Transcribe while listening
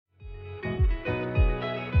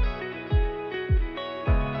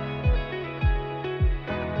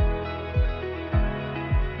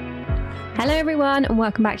Hello everyone and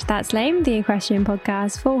welcome back to That's Lame, the equestrian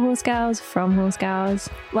podcast for horse girls from horse girls.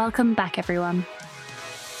 Welcome back everyone.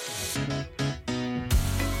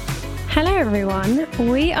 Hello everyone,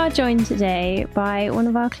 we are joined today by one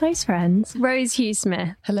of our close friends, Rose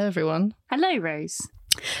Hugh-Smith. Hello everyone. Hello Rose.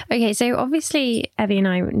 Okay, so obviously Evie and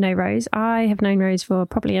I know Rose. I have known Rose for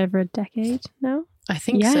probably over a decade now. I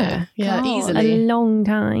think so. Yeah, God, easily. A long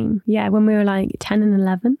time. Yeah, when we were like 10 and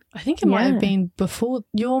 11. I think it might have been before.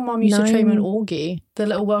 Your mum used to train me in Orgie, the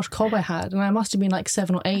little Welsh cob I had, and I must have been like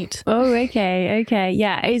 7 or 8. Oh, okay.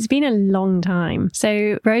 Yeah, it's been a long time.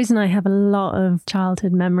 So Rose and I have a lot of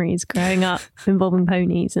childhood memories growing up involving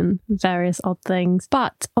ponies and various odd things.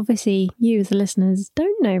 But obviously you as the listeners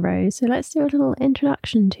don't know Rose, so let's do a little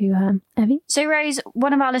introduction to her. Evie? So Rose,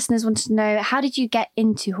 one of our listeners wanted to know, how did you get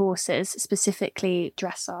into horses, specifically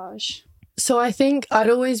dressage? So I think I'd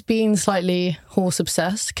always been slightly horse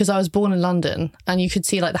obsessed because I was born in London and you could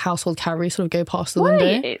see like the household cavalry sort of go past the window. I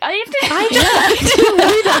didn't know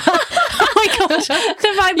that. Oh my gosh.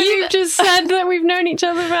 The fact that you've just said that we've known each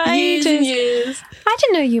other for Years ages. and years. I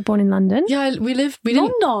didn't know you were born in London. Yeah, we didn't...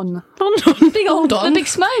 London. Big old The big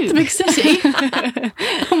smoke. The big city.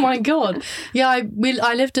 Oh my God. Yeah,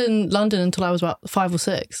 I lived in London until I was about 5 or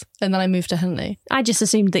 6 and then I moved to Henley. I just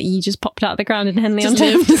assumed that you just popped out of the ground in Henley on Just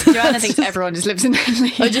lived. Thames. Joanna thinks everyone just lives in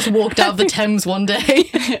Henley. I just walked out of the Thames one day.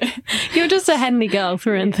 You're just a Henley girl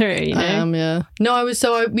through and through, you know? Yeah. No,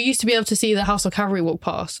 we used to be able to see the household cavalry walk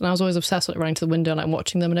past and I was always obsessed with running to the window and like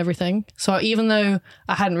watching them and everything. So even though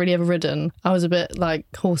I hadn't really ever ridden, I was a bit like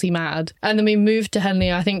horsey mad. And then we moved to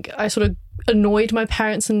Henley. I think I sort of annoyed my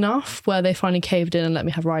parents enough where they finally caved in and let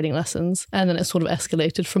me have riding lessons. And then it sort of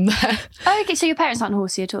escalated from there. Oh, okay, so your parents aren't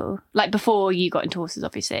horsey at all? Like before you got into horses,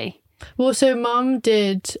 obviously. Well, so mum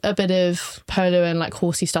did a bit of polo and like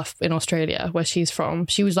horsey stuff in Australia where she's from.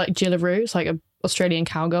 She was like Jillaroo, it's like a Australian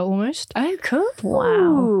cowgirl almost. Oh, cool.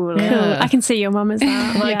 Wow. Yeah. Cool. I can see your mum as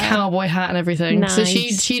that. Like cowboy hat and everything. Nice. So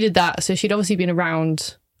she did that. So she'd obviously been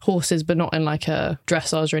around horses, but not in like a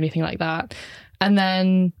dressage or anything like that. And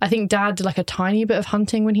then I think Dad did like a tiny bit of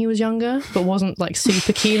hunting when he was younger, but wasn't like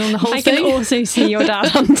super keen on the whole thing. I can also see your dad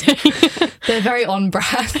hunting. They're very on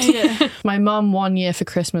brand. Yeah. My mum 1 year for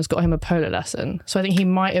Christmas got him a polo lesson. So I think he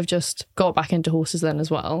might have just got back into horses then as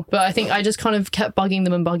well. But I think I just kind of kept bugging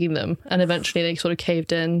them. And eventually they sort of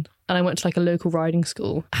caved in. And I went to like a local riding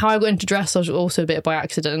school. How I got into dressage was also a bit by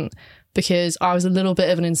accident because I was a little bit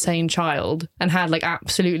of an insane child and had like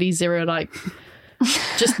absolutely zero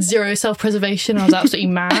self-preservation. I was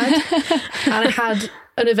absolutely mad. And I had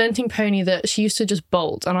an eventing pony that she used to just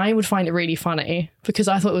bolt and I would find it really funny because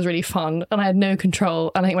I thought it was really fun and I had no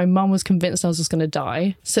control and I think my mum was convinced I was just going to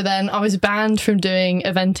die. So then I was banned from doing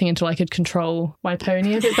eventing until I could control my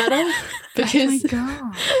pony a bit better because Oh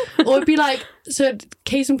my God. or it'd be like, so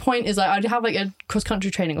case in point is like I'd have like a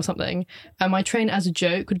cross-country training or something and my trainer as a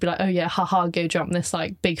joke would be like, oh yeah, haha, go jump this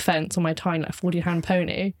like big fence on my tiny like 40-pound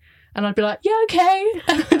pony. And I'd be like, yeah, okay.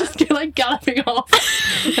 And I'd just go like galloping off.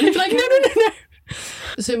 And he'd be like, no.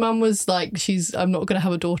 So mum was like, I'm not going to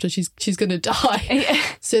have a daughter. She's going to die.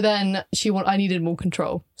 So then I needed more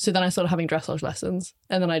control. So then I started having dressage lessons.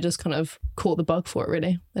 And then I just kind of caught the bug for it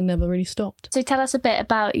really and never really stopped. So tell us a bit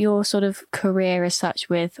about your sort of career as such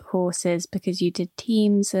with horses, because you did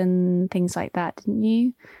teams and things like that, didn't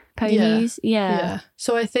you? Ponies? Yeah.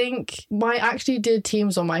 So I think I actually did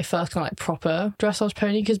teams on my first kind of like proper dressage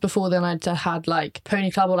pony because before then I'd had like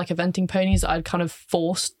pony club or like eventing ponies that I'd kind of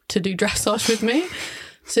forced to do dressage with me.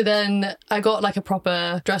 So then I got like a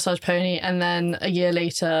proper dressage pony and then a year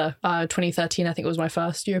later, 2013, I think it was my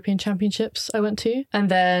first European Championships I went to. And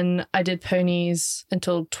then I did ponies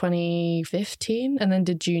until 2015 and then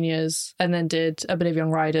did juniors and then did a bit of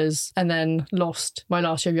young riders and then lost my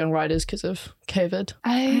last year of young riders because of COVID.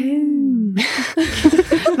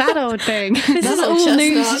 That old thing. This is all chestnut.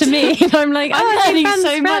 news to me. I'm like, I'm learning fans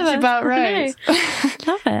so much forever. about Rose.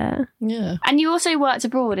 Love it. Yeah. And you also worked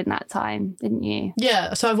abroad in that time, didn't you?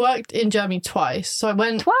 Yeah. So I've worked in Germany twice. So I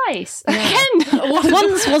went... Twice? Yeah. Again?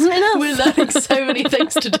 Once wasn't enough. We're learning so many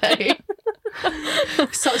things today.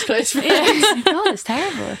 Such close friends. Yeah. God, it's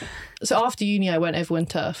terrible. So after uni, I went over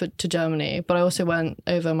winter to Germany, but I also went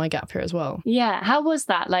over my gap year as well. Yeah. How was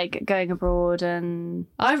that, like, going abroad and...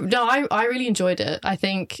 I really enjoyed it. I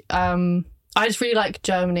think I just really like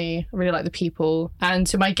Germany. I really like the people. And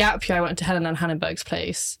so my gap year, I went to Helena Hannenberg's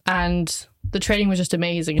place and the training was just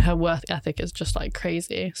amazing. Her work ethic is just like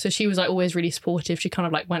crazy. So she was like always really supportive. She kind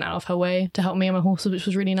of like went out of her way to help me and my horses, which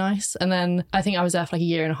was really nice. And then I think I was there for like a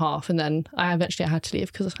year and a half. And then I eventually had to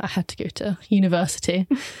leave because I had to go to university.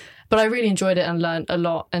 But I really enjoyed it and learned a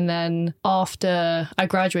lot. And then after I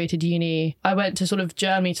graduated uni, I went to sort of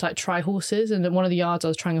Germany to like try horses. And at one of the yards I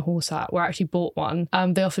was trying a horse at, where I actually bought one,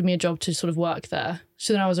 they offered me a job to sort of work there.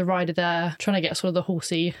 So then I was a rider there, trying to get sort of the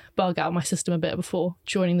horsey bug out of my system a bit before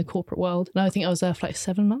joining the corporate world. And I think I was there for like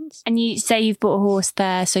 7 months. And you say you've bought a horse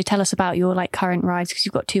there, so tell us about your like current rides, because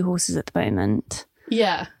you've got 2 horses at the moment.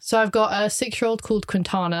 Yeah, so I've got a 6-year-old called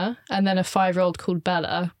Quintana and then a 5-year-old called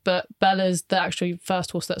Bella. But Bella's the actually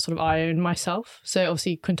first horse that sort of I own myself. So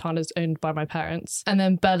obviously Quintana's owned by my parents. And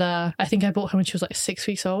then Bella, I think I bought her when she was like 6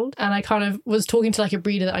 weeks old. And I kind of was talking to like a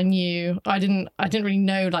breeder that I knew. I didn't really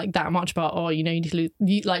know like that much about, you need to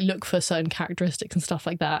look for certain characteristics and stuff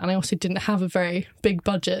like that. And I also didn't have a very big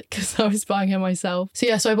budget because I was buying her myself. So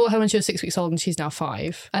yeah, so I bought her when she was 6 weeks old and she's now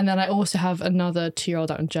 5. And then I also have another 2-year-old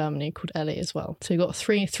out in Germany called Ellie as well. So got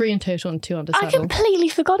three in total and 2 under saddle. I completely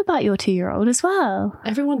forgot about your 2-year-old as well.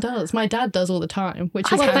 Everyone does. My dad does all the time, which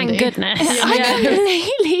is well, handy. thank goodness. I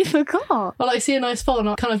completely forgot. Well, I see a nice foal and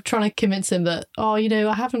I'm kind of trying to convince him that, I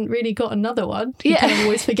haven't really got another one. He kind of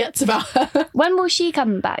always forgets about her. When will she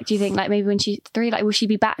come back, do you think? Like maybe when she's 3, like will she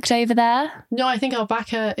be backed over there? No, I think I'll back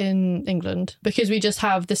her in England because we just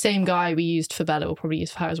have the same guy we used for Bella. We'll probably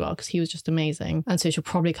use for her as well because he was just amazing. And so she'll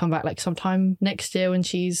probably come back like sometime next year when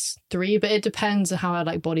she's 3, but it depends on how her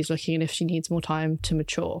like body's looking and if she needs more time to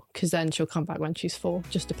mature, because then she'll come back when she's 4.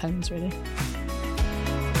 Just depends really.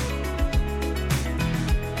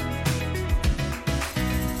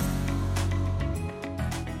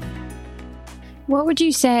 What would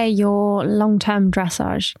you say your long-term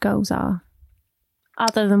dressage goals are,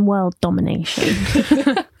 other than world domination?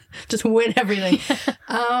 Just win everything.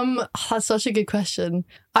 That's such a good question.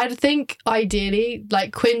 I'd think ideally,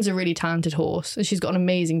 like Quinn's a really talented horse and she's got an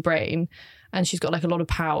amazing brain and she's got like a lot of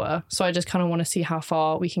power. So I just kind of want to see how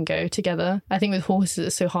far we can go together. I think with horses,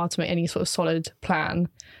 it's so hard to make any sort of solid plan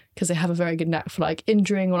because they have a very good knack for like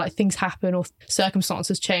injuring or like things happen or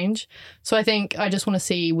circumstances change. So I think I just want to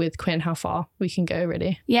see with Quinn how far we can go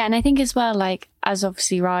really. Yeah, and I think as well, like as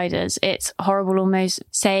obviously riders, it's horrible almost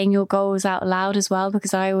saying your goals out loud as well,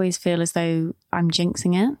 because I always feel as though I'm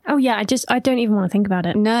jinxing it. Oh yeah, I don't even want to think about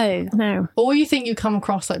it. No. Or you think you come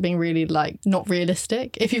across like being really like not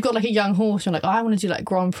realistic. If you've got like a young horse, you're like, I want to do like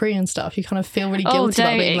Grand Prix and stuff. You kind of feel really guilty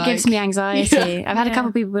about being it like... gives me anxiety. Yeah. I've had a couple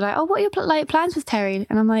of people be like, what are your plans with Terry?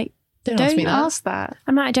 And I'm like, don't ask that.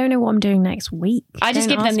 I'm like, I don't know what I'm doing next week. I just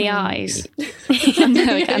give them the eyes.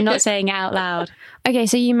 No, I'm not saying it out loud. Okay,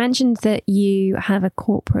 so you mentioned that you have a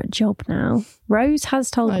corporate job now. Rose has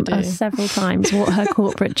told us several times what her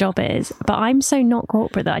corporate job is, but I'm so not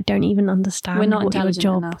corporate that I don't even understand what your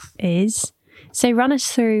job is. So run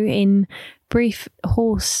us through in brief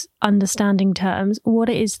horse understanding terms what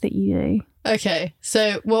it is that you do. Okay,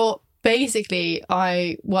 so basically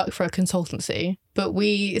I work for a consultancy, but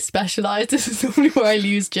we specialise, this is normally where I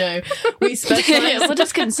lose Joe, we specialise... What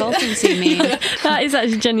does consultancy mean? That is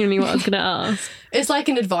actually genuinely what I was going to ask. It's like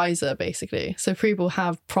an advisor, basically. So people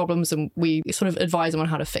have problems and we sort of advise them on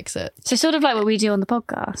how to fix it. So sort of like what we do on the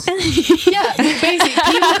podcast. Yeah,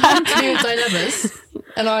 basically people come to me with dilemmas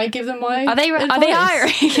and I give them my Are they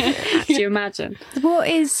hiring? Do you imagine? What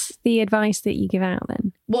is the advice that you give out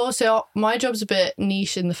then? Well, so my job's a bit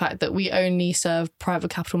niche in the fact that we only serve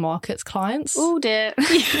private capital markets clients. Oh dear.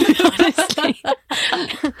 Honestly.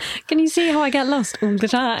 Can you see how I get lost all the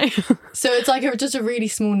time? So it's like just a really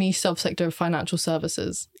small niche subsector of financial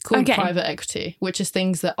services called private equity, which is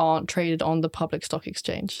things that aren't traded on the public stock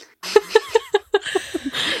exchange.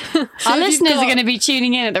 Our listeners are going to be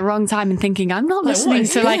tuning in at the wrong time and thinking, I'm not listening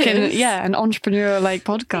to like an entrepreneur like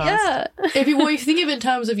podcast. Yeah. If you think of it in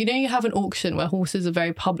terms of, you have an auction where horses are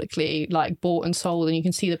very publicly like bought and sold and you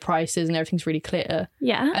can see the prices and everything's really clear.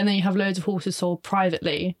 Yeah. And then you have loads of horses sold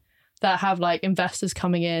privately that have like investors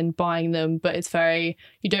coming in buying them, but it's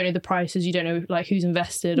you don't know the prices, you don't know like who's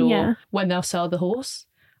invested or when they'll sell the horse.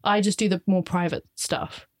 I just do the more private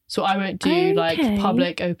stuff. So I won't do like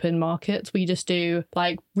public open markets. We just do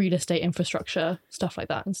like real estate infrastructure, stuff like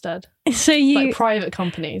that instead. So like private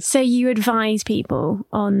companies. So you advise people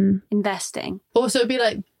on investing. Also it'd be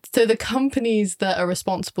like, so the companies that are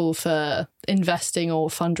responsible for investing or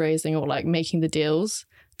fundraising or like making the deals,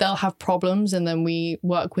 they'll have problems and then we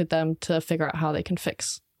work with them to figure out how they can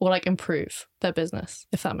fix or like improve their business,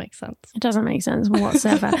 if that makes sense. It doesn't make sense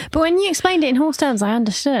whatsoever. But when you explained it in horse terms, I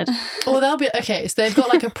understood. Or they'll be, so they've got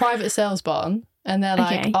like a private sales barn And they're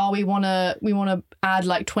like, Okay. oh, we want to add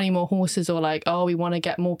like 20 more horses, or like, oh, we want to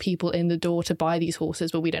get more people in the door to buy these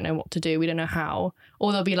horses, but we don't know what to do. We don't know how.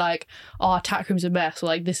 Or they'll be like, oh, our tack room's a mess, or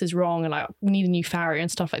like, this is wrong, and like, we need a new farrier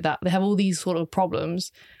and stuff like that. They have all these sort of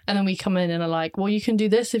problems. And then we come in and are like, well, you can do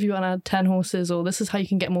this if you want to add 10 horses, or this is how you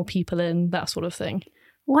can get more people in, that sort of thing.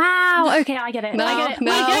 Wow. Okay, I get it. Now, I get it.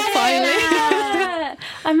 now, I get finally. it.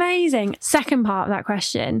 Amazing. Second part of that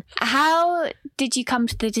question. How did you come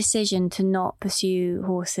to the decision to not pursue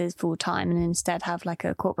horses full time and instead have like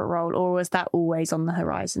a corporate role, or was that always on the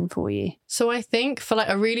horizon for you? So I think for like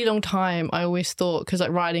a really long time, I always thought, because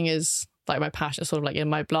like riding is like my passion, sort of like in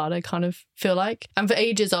my blood, I kind of feel like. And for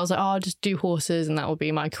ages I was like, oh, I'll just do horses and that will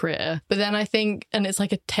be my career. But then I think, and it's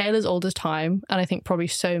like a tale as old as time, and I think probably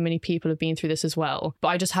so many people have been through this as well, but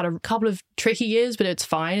I just had a couple of tricky years, but it's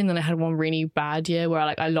fine. And then I had one really bad year where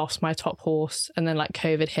I lost my top horse, and then like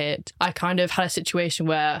COVID hit. I kind of had a situation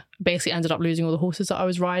where basically ended up losing all the horses that I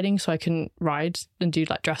was riding, so I couldn't ride and do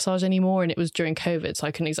like dressage anymore, and it was during COVID, so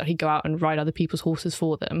I couldn't exactly go out and ride other people's horses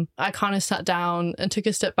for them. I kind of sat down and took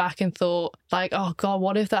a step back and thought like, oh god,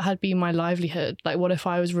 what if that had been my livelihood? Like, what if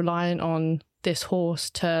I was reliant on this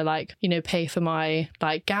horse to like, you know, pay for my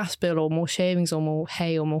like gas bill, or more shavings, or more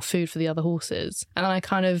hay, or more food for the other horses? And then I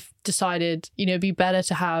kind of decided, you know, it'd be better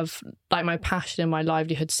to have like my passion and my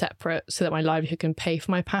livelihood separate, so that my livelihood can pay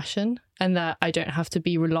for my passion, and that I don't have to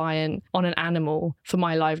be reliant on an animal for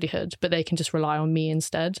my livelihood, but they can just rely on me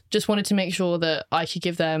instead. Just wanted to make sure that I could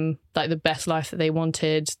give them like the best life that they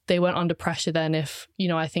wanted. They weren't under pressure then. If, you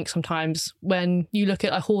know, I think sometimes when you look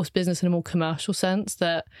at a horse business in a more commercial sense,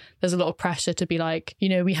 that there's a lot of pressure to be like, you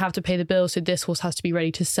know, we have to pay the bills, so this horse has to be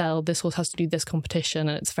ready to sell, this horse has to do this competition,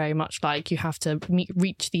 and it's very much like you have to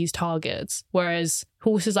reach these targets. Whereas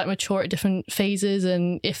horses like mature at different phases,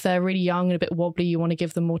 and if they're really young and a bit wobbly, you want to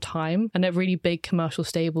give them more time. And at really big commercial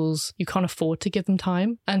stables, you can't afford to give them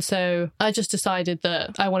time. And so I just decided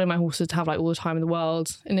that I wanted my horses to have like all the time in the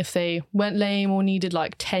world. And if they went lame or needed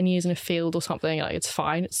like 10 years in a field or something, like it's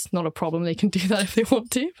fine. It's not a problem. They can do that if they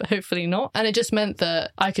want to, but hopefully not. And it just meant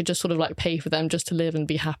that I could just sort of like pay for them just to live and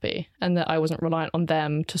be happy, and that I wasn't reliant on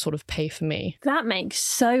them to sort of pay for me. That makes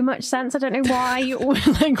so much sense. I don't know why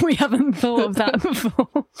like we haven't thought of that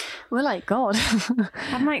before. We're like, God.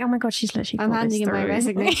 I'm like, oh my god, she's literally I'm thought this handing in my through.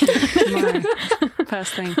 resignation tomorrow.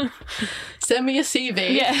 First thing. Send me a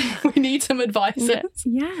CV. Yeah. We need some advice.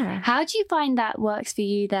 Yeah. How do you find that works for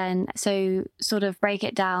you then? So sort of break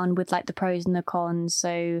it down with like the pros and the cons.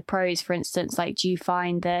 So pros, for instance, like, do you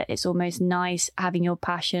find that it's almost nice having your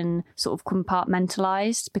passion sort of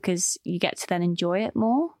compartmentalized because you get to then enjoy it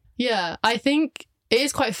more? Yeah, I think it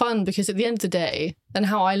is quite fun, because at the end of the day, and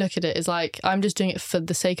how I look at it is like, I'm just doing it for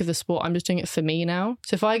the sake of the sport. I'm just doing it for me now.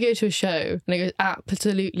 So if I go to a show and it goes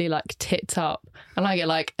absolutely like tits up, and I get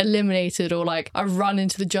like eliminated, or like I run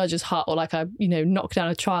into the judge's hut, or like I, you know, knock down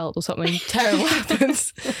a child or something terrible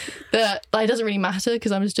happens, that like, it doesn't really matter,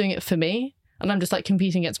 because I'm just doing it for me. And I'm just like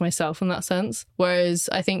competing against myself in that sense. Whereas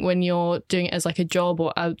I think when you're doing it as like a job,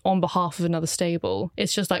 or on behalf of another stable,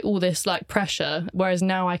 it's just like all this like pressure. Whereas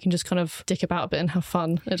now I can just kind of dick about a bit and have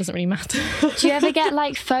fun. It doesn't really matter. Do you ever get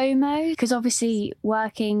like FOMO? Because obviously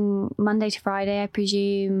working Monday to Friday, I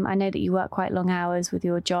presume, I know that you work quite long hours with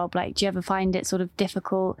your job. Like, do you ever find it sort of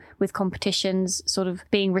difficult with competitions sort of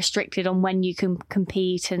being restricted on when you can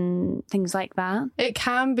compete and things like that? It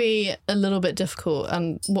can be a little bit difficult.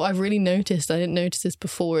 And what I've really noticed, I didn't notice this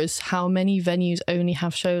before, is how many venues only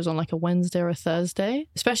have shows on like a Wednesday or a Thursday,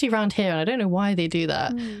 especially around here. And I don't know why they do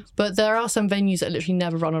that, but there are some venues that literally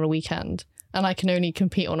never run on a weekend, and I can only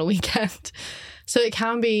compete on a weekend. So it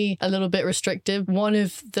can be a little bit restrictive. One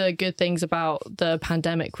of the good things about the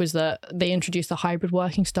pandemic was that they introduced the hybrid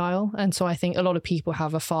working style. And so I think a lot of people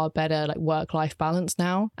have a far better like work-life balance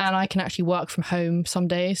now. And I can actually work from home some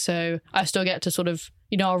days. So I still get to sort of,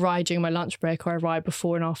 you know, I'll ride during my lunch break, or I ride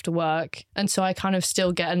before and after work. And so I kind of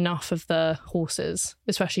still get enough of the horses,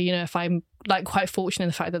 especially, you know, if I'm like quite fortunate in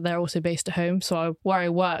the fact that they're also based at home. So where I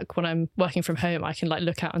work, when I'm working from home, I can like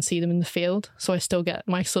look out and see them in the field. So I still get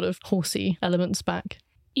my sort of horsey elements back.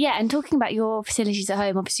 Yeah, and talking about your facilities at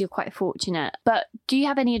home, obviously you're quite fortunate, but do you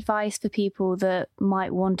have any advice for people that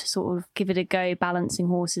might want to sort of give it a go balancing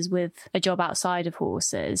horses with a job outside of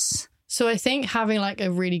horses? So I think having like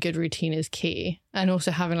a really good routine is key. and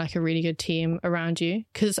also having like a really good team around you,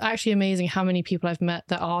 because it's actually amazing how many people I've met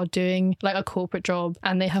that are doing like a corporate job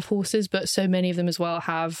and they have horses, but so many of them as well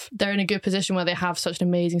they're in a good position where they have such an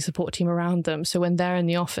amazing support team around them. So when they're in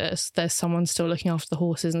the office, there's someone still looking after the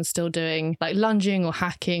horses and still doing like lunging or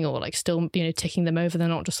hacking or like still, you know, ticking them over. They're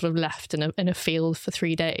not just sort of left in a field for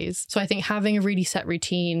 3 days. So I think having a really set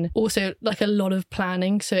routine, also like a lot of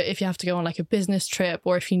planning. So if you have to go on like a business trip,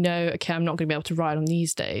 or if you know, okay, I'm not going to be able to ride on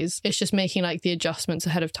these days, it's just making like the adjustments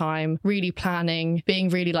ahead of time, really planning, being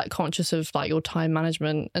really like conscious of like your time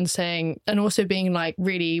management, and also being like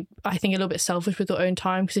really, I think, a little bit selfish with your own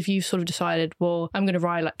time. Because if you've sort of decided, well, I'm going to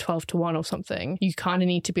ride like 12 to 1 or something, you kind of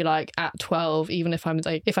need to be like at 12, even if I'm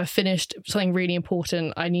like, if I finished something really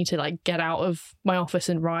important, I need to like get out of my office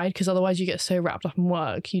and ride, because otherwise you get so wrapped up in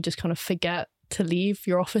work, you just kind of forget to leave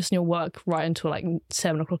your office and you'll work right until like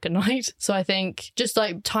 7 o'clock at night. So I think just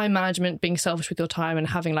like time management, being selfish with your time and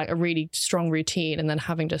having like a really strong routine, and then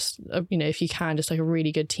having just, you know, if you can, just like a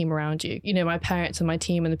really good team around you. You know, my parents and my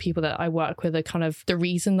team and the people that I work with are kind of the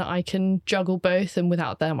reason that I can juggle both, and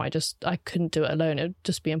without them I couldn't do it alone. It'd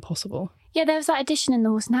just be impossible. Yeah, there was that edition in the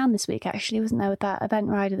Horse and Hound this week, actually, wasn't there, with that event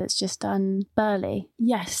rider that's just done Burley?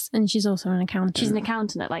 Yes, and she's also an accountant. She's an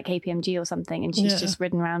accountant at like KPMG or something, and she's just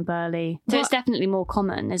ridden around Burley. So it's definitely more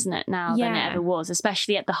common, isn't it, now than it ever was,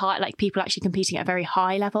 especially at the high, like people actually competing at a very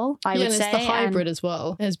high level, I would say. And it's the hybrid as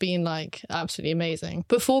well has been like absolutely amazing.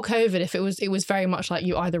 Before COVID, if it was very much like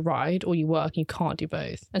you either ride or you work, and you can't do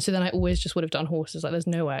both. And so then I always just would have done horses. Like there's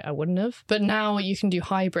no way I wouldn't have. But now you can do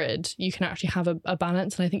hybrid. You can actually have a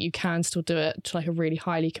balance, and I think you can still do it to like a really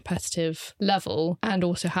highly competitive level and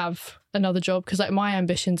also have another job, because like my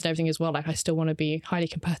ambitions and everything as well, like I still want to be highly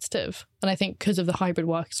competitive. And I think because of the hybrid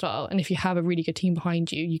work style, and if you have a really good team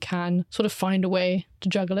behind you, you can sort of find a way to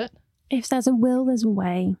juggle it. If there's a will, there's a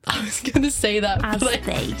way. I was going to say that, as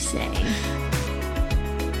they say.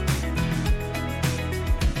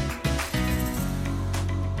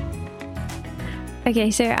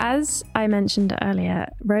 Okay, so as I mentioned earlier,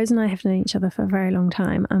 Rose and I have known each other for a very long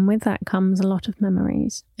time, and with that comes a lot of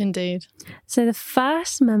memories. Indeed. So the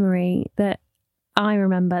first memory that I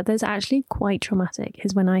remember that's actually quite traumatic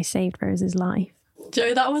is when I saved Rose's life.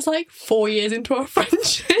 Joe, that was like 4 years into our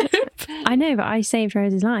friendship. I know, but I saved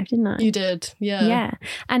Rose's life, didn't I? You did, yeah. Yeah,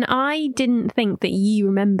 and I didn't think that you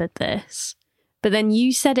remembered this. But then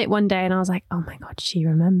you said it one day and I was like, oh my God, she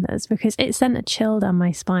remembers, because it sent a chill down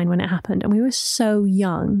my spine when it happened. And we were so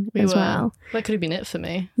young as well. That could have been it for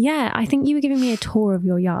me. Yeah, I think you were giving me a tour of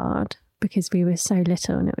your yard because we were so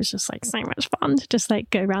little, and it was just like so much fun to just like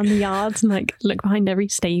go around the yards and like look behind every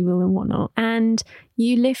stable and whatnot. And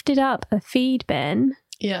you lifted up a feed bin.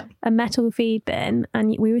 Yeah. A metal feed bin,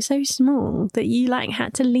 and we were so small that you like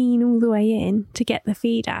had to lean all the way in to get the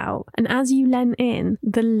feed out. And as you leant in,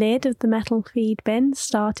 the lid of the metal feed bin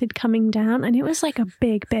started coming down, and it was like a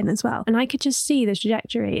big bin as well. And I could just see the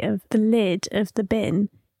trajectory of the lid of the bin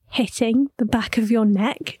hitting the back of your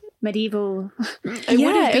neck. Medieval. It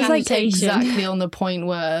would have been like exactly on the point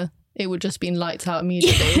where it would just been lights out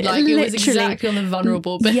immediately. Like it was exactly on the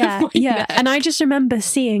vulnerable bit. Yeah. And I just remember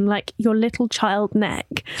seeing like your little child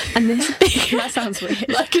neck and this big... That sounds weird.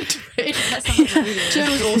 Like a twin. That sounds weird. Joe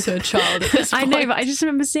was also a child at this point. I know, but I just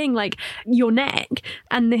remember seeing like your neck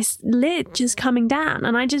and this lid just coming down,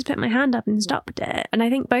 and I just put my hand up and stopped it. And I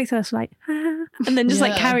think both of us were like, ah, and then just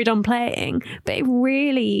like carried on playing. But it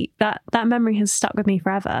really, that memory has stuck with me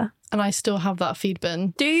forever. And I still have that feed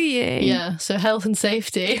bin. Do you? Yeah, so health and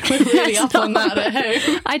safety, we're really up on that at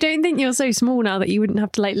home. I don't think you're so small now that you wouldn't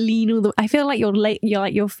have to like lean all the... I feel like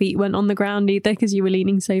your feet weren't on the ground either because you were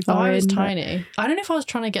leaning so far in. I was tiny. I don't know if I was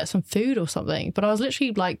trying to get some food or something, but I was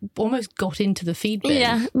literally like almost got into the feed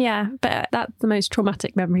bin. Yeah, but that's the most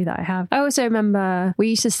traumatic memory that I have. I also remember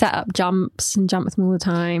we used to set up jumps and jump with them all the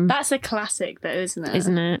time. That's a classic though, isn't it?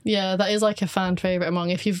 Isn't it? Yeah, that is like a fan favourite among...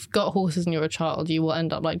 If you've got horses and you're a child, you will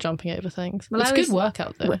end up like jumping over things. Well, it's a good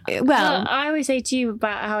workout though. Well, I always say to you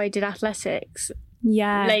about how I did athletics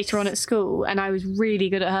later on at school, and I was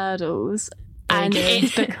really good at hurdles. And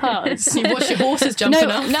it's because you watch your horses jumping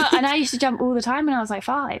up. No, and I used to jump all the time when I was like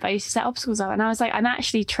 5. I used to set obstacles up, and I was like, I'm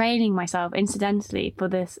actually training myself incidentally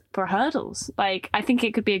for hurdles. Like, I think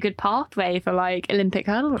it could be a good pathway for like Olympic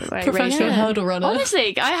hurdle professional hurdle runner.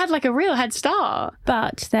 Honestly, I had like a real head start.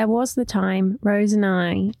 But there was the time Rose and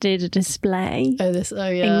I did a display.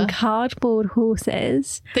 In cardboard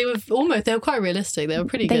horses. They were quite realistic. They were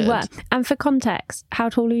pretty good. They were. And for context, how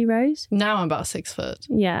tall are you, Rose? Now I'm about 6 foot.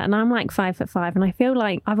 Yeah, and I'm like 5'5". 5, and I feel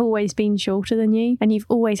like I've always been shorter than you, and you've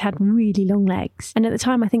always had really long legs. And at the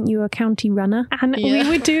time, I think you were a county runner, and we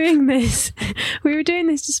were doing this. We were doing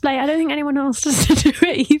this display. I don't think anyone asked us to do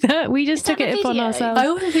it either. We just took it upon ourselves. I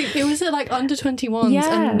also think it was at like under 21s,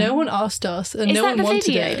 and no one asked us, and no one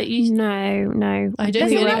wanted it. That you... No. I don't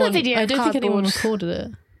think anyone recorded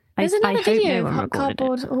it. There's another video of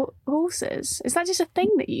cardboard horses. Is that just a thing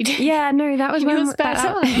that you do? Yeah, no, that was when that's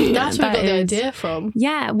where we got the idea from.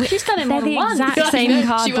 Yeah, she's done it more than once. Exact same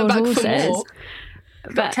cardboard horses.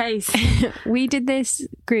 But taste. We did this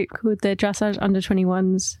group called the Dressage Under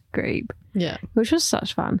 21s group. Yeah. Which was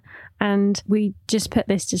such fun. And we just put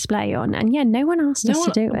this display on. And yeah, no one asked us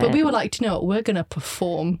to do it. But we were like, do you know what? We're going to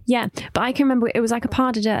perform. Yeah. But I can remember it was like a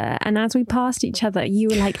pas de deux. And as we passed each other, you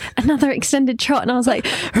were like, another extended trot. And I was like,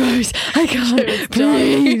 Rose, I can't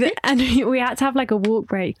breathe. And we had to have like a walk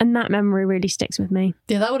break. And that memory really sticks with me.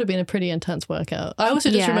 Yeah, that would have been a pretty intense workout. I also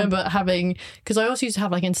just remember having, because I also used to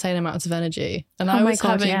have like insane amounts of energy. And I was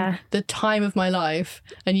having the time of my life.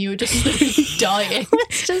 And you were just slowly dying.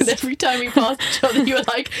 And every time we passed each other, you were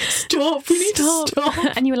like, stop, we need to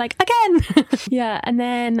stop. And you were like, again. Yeah. And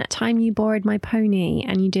then time you borrowed my pony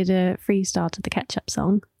and you did a freestyle to the Ketchup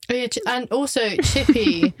song. Oh, yeah, and also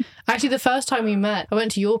Chippy. Actually, the first time we met, I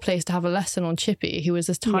went to your place to have a lesson on Chippy, who was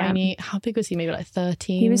this tiny, how big was he? Maybe like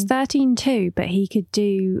 13? He was 13 too, but he could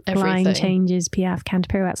do flying changes, piaffe, canter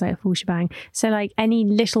pirouettes, like a full shebang. So like any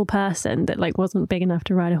little person that like wasn't big enough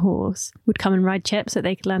to ride a horse would come and ride Chip so that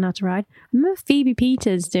they could learn how to ride. I remember Phoebe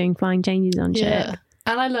Peters doing flying changes on Chip.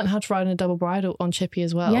 And I learned how to ride in a double bridle on Chippy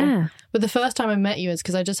as well. Yeah. But the first time I met you is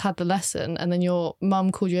because I just had the lesson and then your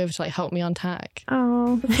mum called you over to like help me untack.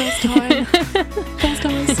 Oh. The first time. First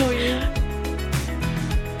time I saw you.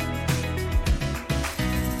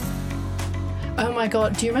 Oh my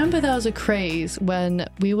God. Do you remember there was a craze when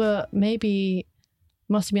we were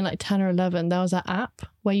must have been like 10 or 11. There was that app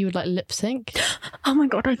where you would like lip sync. Oh my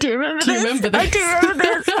God, I do remember this. Do you remember this? I do remember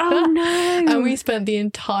this. Oh no. And we spent the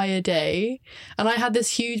entire day, and I had this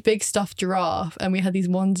huge big stuffed giraffe, and we had these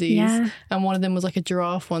onesies, and one of them was like a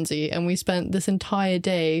giraffe onesie, and we spent this entire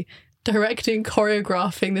day directing,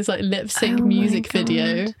 choreographing this like lip sync music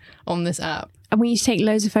video on this app. And we used to take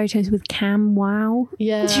loads of photos with Cam Wow.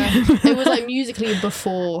 Yeah. It was like Musical.ly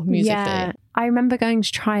before Musical.ly. I remember going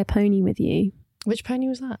to try a pony with you. Which pony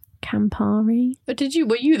was that? Campari. Oh,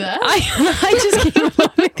 were you there? I just came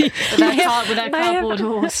along with you. With that cardboard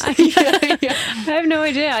horse. I have no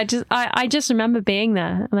idea. I just remember being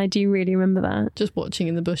there, and I do really remember that. Just watching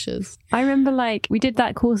in the bushes. I remember like we did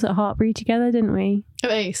that course at Hartbury together, didn't we? Oh,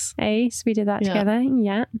 Ace, we did that together.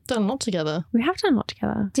 Yeah. Done a lot together. We have done a lot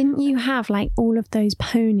together. Didn't you have like all of those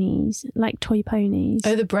ponies, like toy ponies?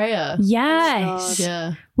 Oh, the Breyer. Yes. Oh,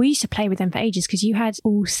 yeah. We used to play with them for ages because you had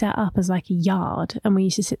all set up as like a yard, and we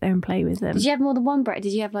used to sit there and play with them. Did you have more than one Breyer?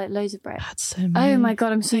 Did you have like loads of Breyer? I had so many. Oh my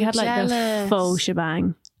God, I'm so you had jealous. Like the full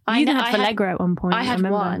shebang. You had Allegro at one point. I had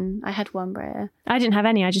one Breyer. I didn't have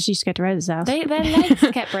any. I just used to go to Rose's house. Their legs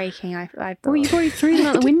kept breaking. I well, you probably threw them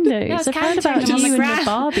out the windows. I've heard about you and your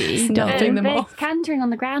Barbie snapping them off. Cantering on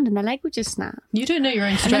the ground and their leg would just snap. You don't know your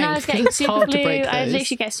own strength. And then I was getting super glue. I would those.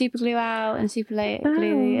 literally get super glue out and super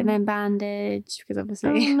glue and then bandage because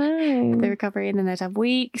obviously the recovery, and then they'd have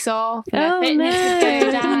weeks off. And their fitness would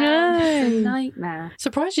go down. It's a nightmare.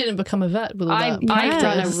 Surprised you didn't become a vet with all that. I've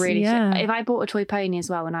done a really. If I bought a toy pony as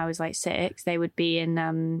well when I was like 6, they would be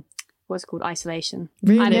in what's it called, isolation.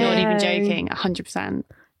 Really? I'm not even joking. 100%.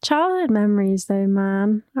 Childhood memories, though,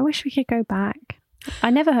 man. I wish we could go back. I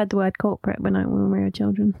never heard the word corporate when we were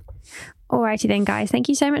children. Alrighty then, guys. Thank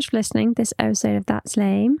you so much for listening. This episode of That's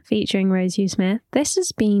Lame featuring Rose Hugh-Smith. This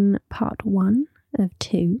has been part 1 of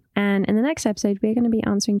 2, and in the next episode we're going to be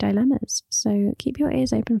answering dilemmas. So keep your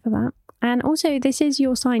ears open for that. And also, this is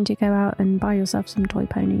your sign to go out and buy yourself some toy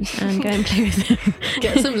ponies and go and play with them.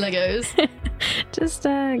 Get some Legos. Just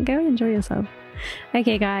go and enjoy yourself.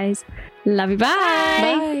 Okay, guys. Love you.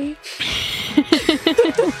 Bye.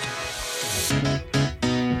 Bye.